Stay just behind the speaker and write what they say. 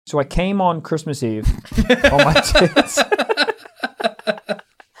So I came on Christmas Eve on my tits.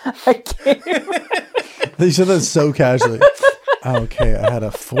 I came. They said that so casually. Okay, I had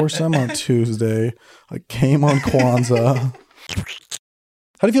a foursome on Tuesday. I came on Kwanzaa. How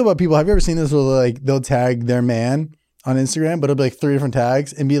do you feel about people? Have you ever seen this where like they'll tag their man on Instagram, but it'll be like 3 different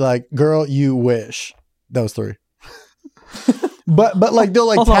tags and be like, "Girl, you wish." That was 3. but like they'll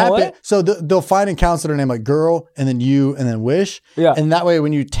like tap it, so they'll find accounts that are named like "girl" and then "you" and then "wish." Yeah, and that way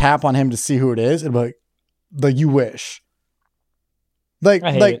when you tap on him to see who it is, it'll be like "you wish." Like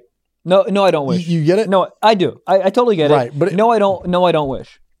I hate it. No, I don't wish. You get it? No, I do. I totally get it. Right, but no, I don't. No, I don't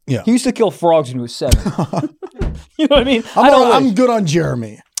wish. Yeah, he used to kill frogs when he was 7. You know what I mean? I'm good on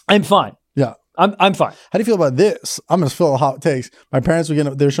Jeremy. I'm fine. Yeah. I'm fine. How do you feel about this? I'm gonna spill hot takes. My parents were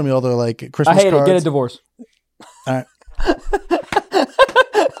they're showing me all their like Christmas I hate cards. it. Get a divorce. All right.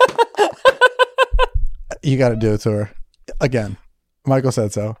 You got to do it to her again. Michael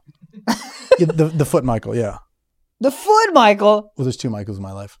said so. Yeah, the foot Michael, yeah. The foot Michael. Well, there's 2 Michaels in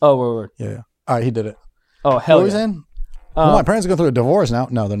my life. Oh, word. Yeah. All right, he did it. Oh, hell what yeah. What was in? Well, my parents are going through a divorce now.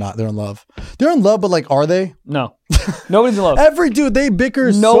 No, they're not. They're in love. They're in love, but like, are they? No. Nobody's in love. Every dude, they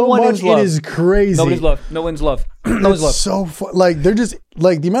bicker so much. It is crazy. Nobody's love. No one's love. No one's love. So like, they're just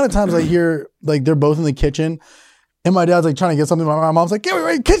like the amount of times I hear like they're both in the kitchen. And my dad's like trying to get something. My mom's like,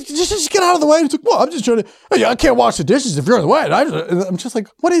 wait, just get out of the way. And he's like, well, I'm just trying to, hey, I can't wash the dishes if you're in the way. And I'm just like,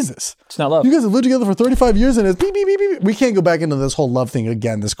 what is this? It's not love. You guys have lived together for 35 years and it's beep, beep, beep, beep. We can't go back into this whole love thing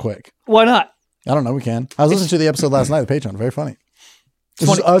again this quick. Why not? I don't know. We can. I was listening to the episode last night, the Patreon. Very funny. It's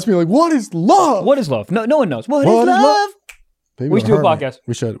just us being like, what is love? What is love? No one knows. What is love? Baby, we should do a podcast.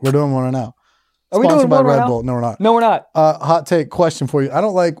 We should. We're doing one right now. Are we doing Sponsored by one right Red now? Bull. No, we're not. No, we're not. Hot take question for you. I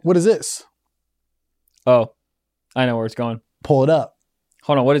don't like, what is this? Oh, I know where it's going. Pull it up.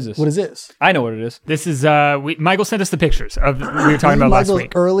 Hold on, what is this? What is this? I know what it is. This is Michael sent us the pictures of we were talking about last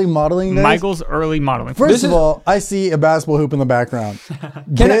week. Early modeling days? Michael's early modeling. First of all, I see a basketball hoop in the background.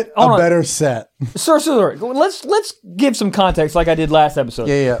 Get a better set. Sir, let's give some context like I did last episode.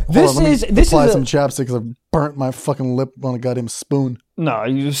 Yeah. This is some chapstick because I burnt my fucking lip on a goddamn spoon. No,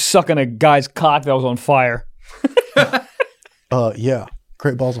 you just sucking a guy's cock that was on fire. Yeah.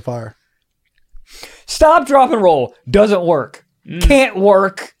 Great balls of fire. Stop, drop, and roll. Doesn't work. Can't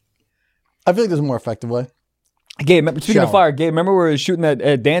work. I feel like there's a more effective way. Gabe, speaking of fire, Gabe, remember we were shooting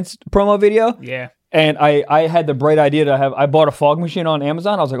that dance promo video? Yeah. And I had the bright idea I bought a fog machine on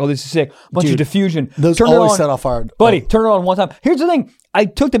Amazon. I was like, oh, this is sick. Bunch of diffusion. Those turn always it on. set off fire. Buddy, turn it on one time. Here's the thing. I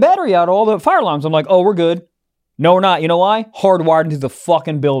took the battery out of all the fire alarms. I'm like, oh, we're good. No, we're not. You know why? Hardwired into the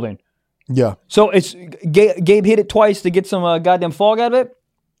fucking building. Yeah. So it's Gabe hit it twice to get some goddamn fog out of it.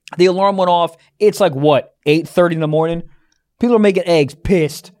 The alarm went off. It's like, what, 8:30 in the morning? People are making eggs,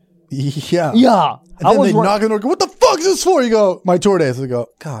 pissed. Yeah. Yeah. And then they knock on the door, go, what the fuck is this for? You go, my tour days. I go,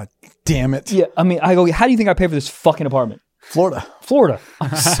 God damn it. Yeah, I mean, I go, how do you think I pay for this fucking apartment? Florida.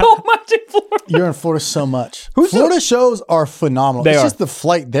 I'm so much in Florida. You're in Florida so much. Florida shows are phenomenal. It's just the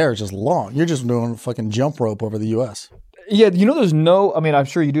flight there is just long. You're just doing fucking jump rope over the U.S. Yeah, you know there's no, I mean, I'm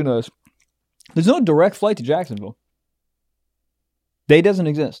sure you do know this. There's no direct flight to Jacksonville. They doesn't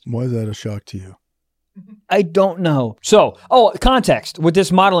exist. Why is that a shock to you? I don't know. So, context with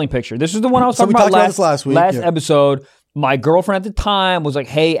this modeling picture. This is the one I was talking about last week. Last episode. My girlfriend at the time was like,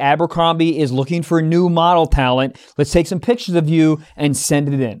 hey, Abercrombie is looking for new model talent. Let's take some pictures of you and send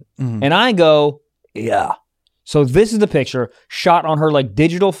it in. Mm-hmm. And I go, yeah. So this is the picture shot on her like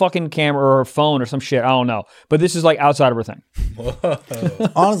digital fucking camera or her phone or some shit. I don't know. But this is like outside of her thing. Whoa.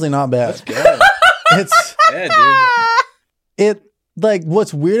 Honestly, not bad. That's good. It's dude. Like,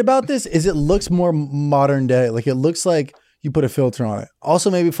 what's weird about this is it looks more modern day. Like, it looks like you put a filter on it.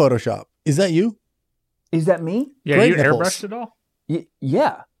 Also, maybe Photoshop. Is that you? Is that me? Yeah, Great you nipples. airbrushed it all?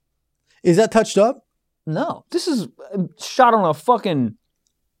 Yeah. Is that touched up? No. This is shot on a fucking,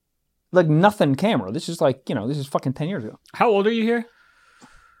 like, nothing camera. This is like, this is fucking 10 years ago. How old are you here?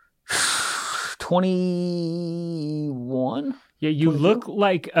 21. Yeah, you 22? Look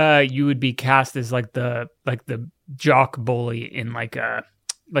like you would be cast as like the jock bully in like a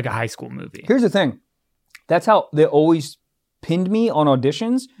high school movie. Here's the thing. That's how they always pinned me on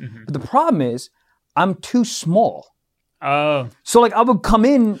auditions. Mm-hmm. But the problem is I'm too small. Oh. So like I would come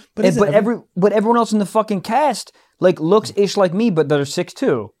in but everyone else in the fucking cast like looks ish like me, but they're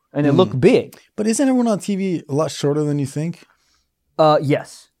 6'2" and they look big. But isn't everyone on TV a lot shorter than you think?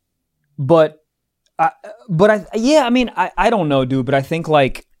 Yes. I don't know, dude, but I think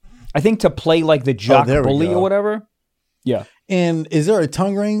to play like the jock bully or whatever. Yeah. And is there a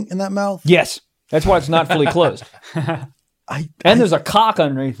tongue ring in that mouth? Yes. That's why it's not fully closed. There's a cock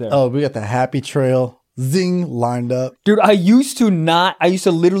underneath there. Oh, we got the happy trail. zing, lined up. Dude, I used to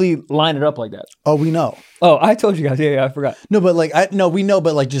literally line it up like that. Oh, we know. Oh, I told you guys. Yeah, I forgot. No, but like, we know,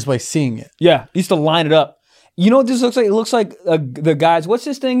 but like just by seeing it. Yeah, used to line it up. You know what this looks like? It looks like the guys. What's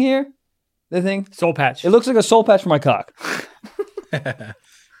this thing here? The thing? Soul patch. It looks like a soul patch for my cock.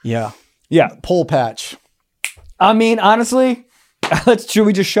 Yeah. Yeah. Pole patch. I mean, honestly, should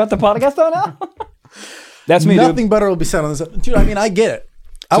we just shut the podcast down now? That's me, Nothing dude. better will be said on this. Dude, I mean, I get it.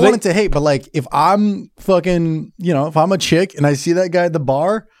 I wanted to hate, but like, if I'm fucking, if I'm a chick and I see that guy at the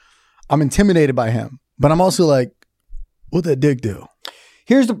bar, I'm intimidated by him. But I'm also like, what'd that dick do?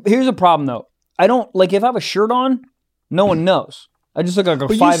 Here's the problem, though. I don't, like, if I have a shirt on, no one knows. I just look like a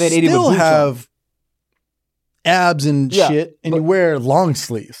 5'8" idiot with you still boots have abs and Yeah, shit, and but- you wear long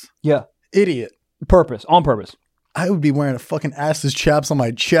sleeves. on. Yeah. Idiot. On purpose. I would be wearing a fucking ass's chaps on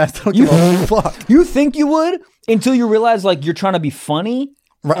my chest. I don't give a fuck. You think you would until you realize, like, you're trying to be funny.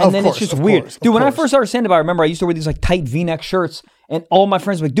 Right, And of then course, it's just of weird. course, of Dude, when I course. first started stand-up, I remember I used to wear these, like, tight V-neck shirts. And all my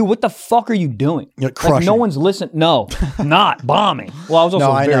friends were like, dude, what the fuck are you doing? You're Like, crushing. no one's listening. No, not bombing. Well, I was also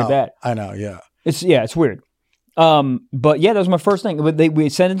No, I very know. bad. I know, yeah. It's weird. But yeah, that was my first thing. But we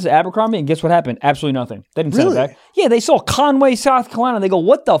sent it to Abercrombie, and guess what happened? Absolutely nothing. They didn't send it Really? back. Yeah, they saw Conway, South Carolina. They go,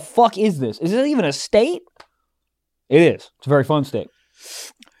 what the fuck is this? Is this even a state? It is. It's a very fun state.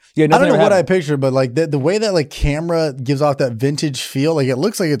 Yeah, I don't know what I happened. pictured, but like the way that like camera gives off that vintage feel, like it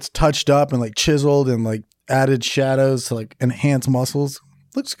looks like it's touched up and like chiseled and like added shadows to like enhance muscles.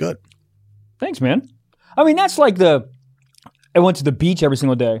 Looks good. Thanks, man. I mean, that's like I went to the beach every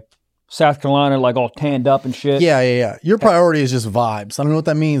single day. South Carolina, like all tanned up and shit. Yeah. Your priority is just vibes. I don't know what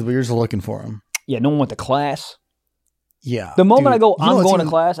that means, but you're just looking for them. Yeah, no one went to class. Yeah. The moment Dude, I go, you know I'm what's going to even-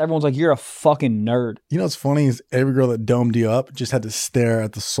 class, everyone's like, you're a fucking nerd. You know what's funny is every girl that domed you up just had to stare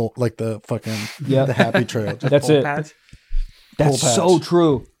at the soul, like the fucking Yeah. the happy trail. Just That's Soul it. patch. That's Full patch. so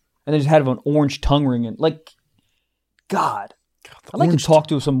true. And they just had an orange tongue ring in. Like, God. I'd like to orange talk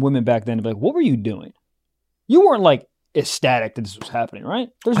to some women back then and be like, what were you doing? You weren't like ecstatic that this was happening, right?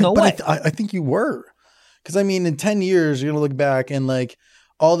 There's no way. I think you were. Because I mean, in 10 years, you're going to look back and like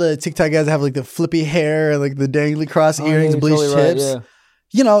all the TikTok guys have like the flippy hair and like the dangly cross Oh, earrings, yeah, you're bleached totally right, tips. yeah.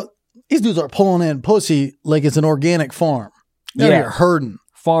 You know, these dudes are pulling in pussy like it's an organic farm. They're Yeah. herding.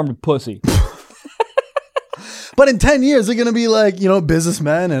 Farmed pussy. But in 10 years, they're going to be like,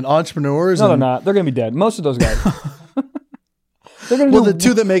 businessmen and entrepreneurs. No, they're and, not. They're going to be dead. Most of those guys. They're going to Well, do the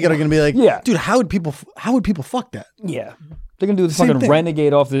two that make it are going to be like, Yeah. dude, how would people fuck that? Yeah. They're going to do the Same fucking thing.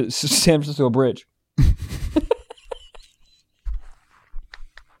 renegade off the San Francisco Bridge.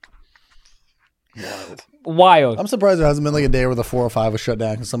 Wild. I'm surprised there hasn't been like a day where the 405 was shut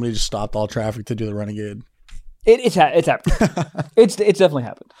down because somebody just stopped all traffic to do the renegade. It's happened. It's definitely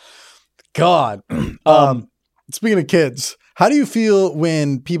happened. God. Speaking of kids, how do you feel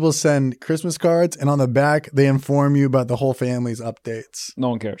when people send Christmas cards and on the back they inform you about the whole family's updates? No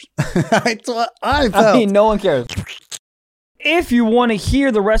one cares. That's what I felt. I mean, no one cares. If you want to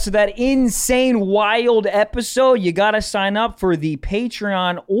hear the rest of that insane, wild episode, you got to sign up for the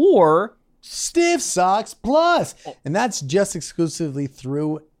Patreon or Stiff Socks Plus. And that's just exclusively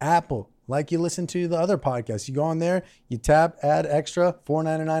through Apple. Like you listen to the other podcasts. You go on there, you tap, add extra,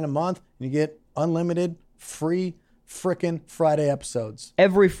 $4.99 a month, and you get unlimited, free, frickin' Friday episodes.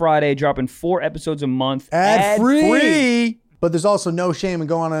 every Friday dropping 4 episodes a month. Ad-free. But there's also no shame in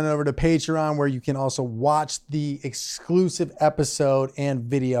going on over to Patreon where you can also watch the exclusive episode and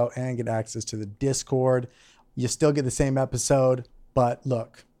video and get access to the Discord. You still get the same episode, but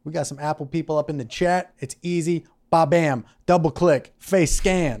look, we got some Apple people up in the chat. It's easy. Ba-bam. Double click. Face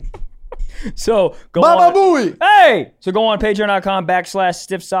scan. So go Baba on. booey. Hey! So go on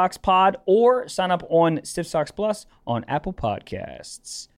patreon.com/Stiff Socks Pod or sign up on Stiff Socks Plus on Apple Podcasts.